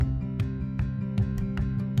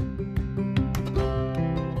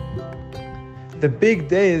The big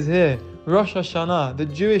day is here, Rosh Hashanah, the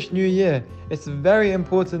Jewish New Year. It's a very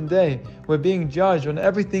important day. We're being judged on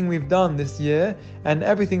everything we've done this year, and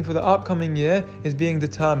everything for the upcoming year is being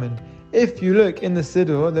determined. If you look in the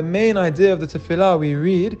Siddur, the main idea of the tefillah we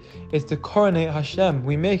read is to coronate Hashem.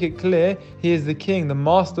 We make it clear He is the King, the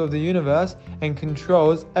Master of the universe, and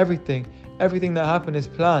controls everything. Everything that happens is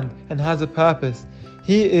planned and has a purpose.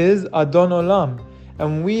 He is Adon Olam,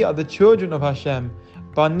 and we are the children of Hashem.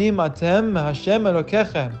 Banim atem Hashem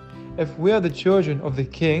Elokechem. If we are the children of the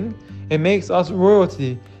King, it makes us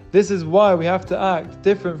royalty. This is why we have to act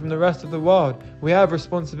different from the rest of the world. We have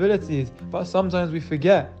responsibilities, but sometimes we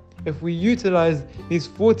forget. If we utilize these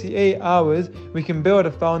 48 hours, we can build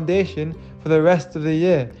a foundation for the rest of the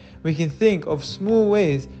year. We can think of small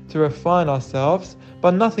ways to refine ourselves,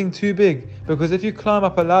 but nothing too big, because if you climb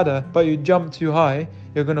up a ladder but you jump too high,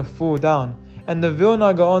 you're going to fall down. And the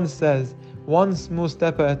Vilna Gaon says, one small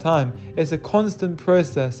step at a time. It's a constant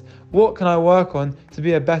process. What can I work on to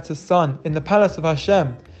be a better son in the palace of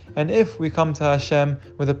Hashem? And if we come to Hashem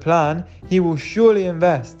with a plan, He will surely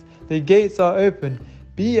invest. The gates are open.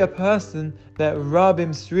 Be a person that Rabim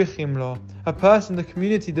Srichim Lo, a person the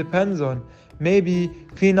community depends on. Maybe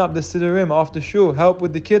clean up the Siddurim after shul, help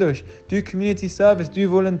with the Kiddush, do community service, do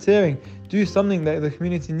volunteering, do something that the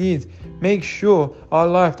community needs. Make sure our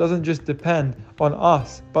life doesn't just depend on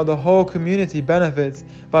us, but the whole community benefits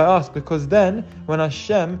by us, because then when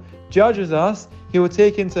Hashem judges us, He will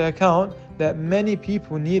take into account that many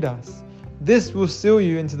people need us. This will seal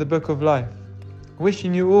you into the book of life.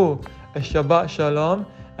 Wishing you all a Shabbat Shalom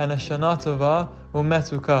and a Shana Tova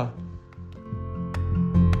U'Metuka.